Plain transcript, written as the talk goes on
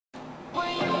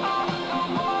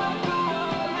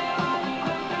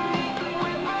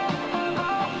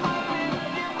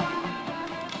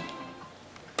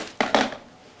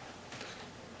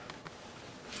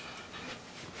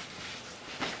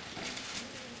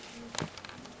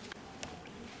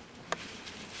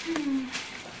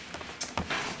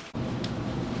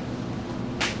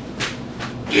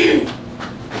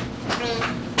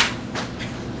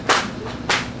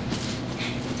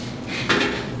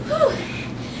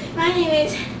My name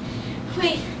is...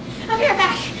 Wait, I'll be right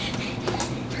back.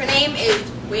 Her name is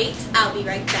Wait, I'll Be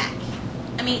Right Back.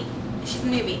 I mean, she's a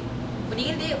newbie. What are you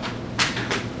gonna do?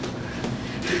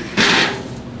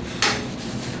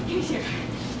 Here's your...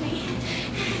 Wait.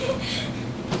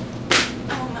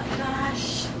 Oh my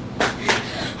gosh.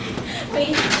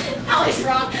 Wait, that was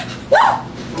wrong. Woo!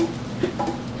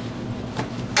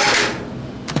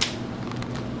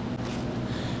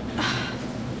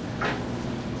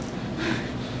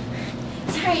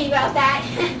 Sorry about that.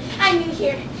 I'm new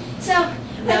here. So...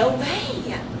 No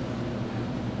way.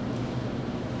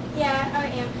 Yeah, I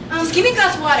am. Just give me a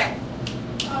glass of water.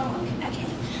 Oh, okay.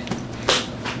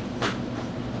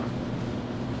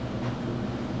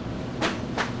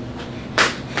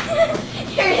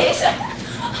 Here it is.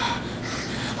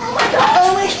 Oh my god.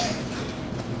 Oh my...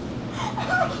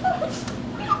 Oh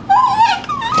my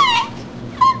god.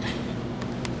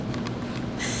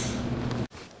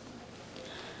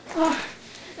 Oh,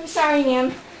 I'm sorry,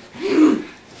 ma'am.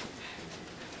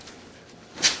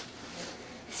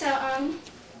 So,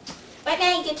 what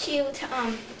can I get you to,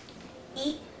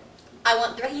 eat? I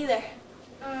want the regular.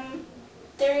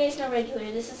 There is no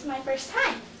regular. This is my first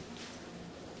time.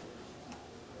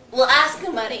 Well, ask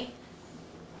somebody.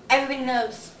 Everybody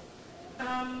knows.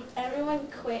 Everyone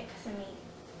quit because of me.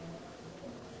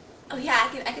 Oh yeah,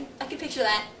 I can picture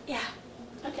that. Yeah.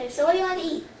 Okay, so what do you want to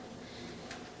eat?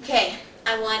 Okay,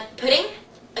 I want pudding,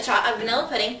 a vanilla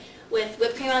pudding with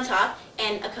whipped cream on top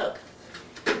and a Coke.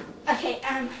 Okay,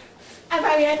 I'll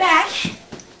be right back.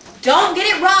 Don't get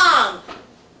it wrong!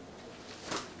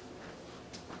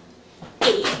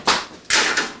 Idiot.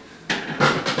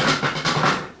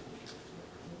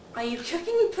 Are you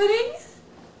cooking pudding?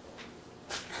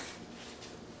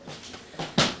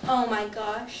 Oh my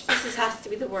gosh, this has to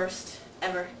be the worst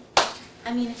ever.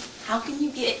 I mean, how can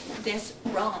you get this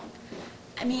wrong?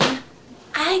 I mean,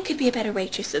 I could be a better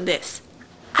waitress than this.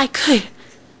 I could.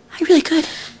 I really could.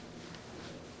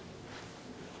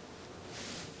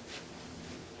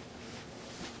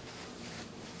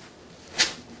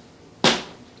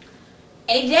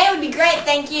 Any day would be great,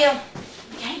 thank you.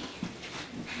 Okay.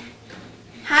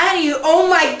 How do you... Oh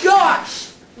my gosh!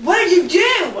 What did you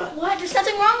do? What? There's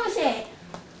nothing wrong with it.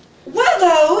 What are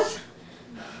those?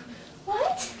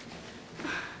 What?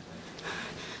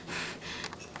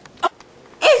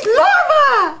 It's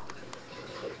Norma!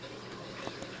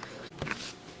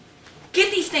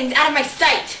 Get these things out of my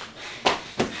sight.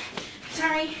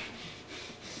 Sorry.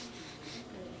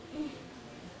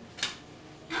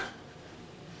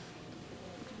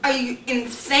 Are you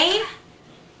insane?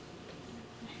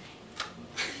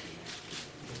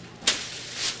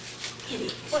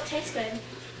 Idiot. What tastes good?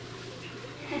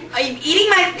 Are you eating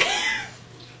my...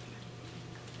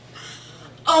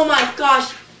 Oh my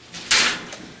gosh.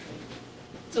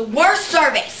 The worst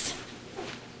service.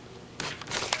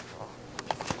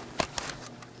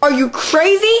 Are you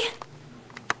crazy?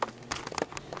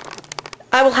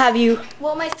 I will have you...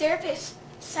 Well, my therapist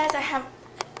says I have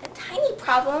a tiny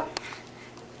problem.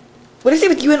 What is it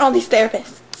with you and all these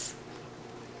therapists?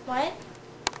 What?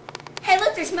 Hey,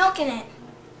 look, there's milk in it.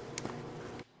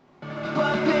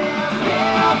 But there's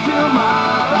still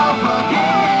tomorrow.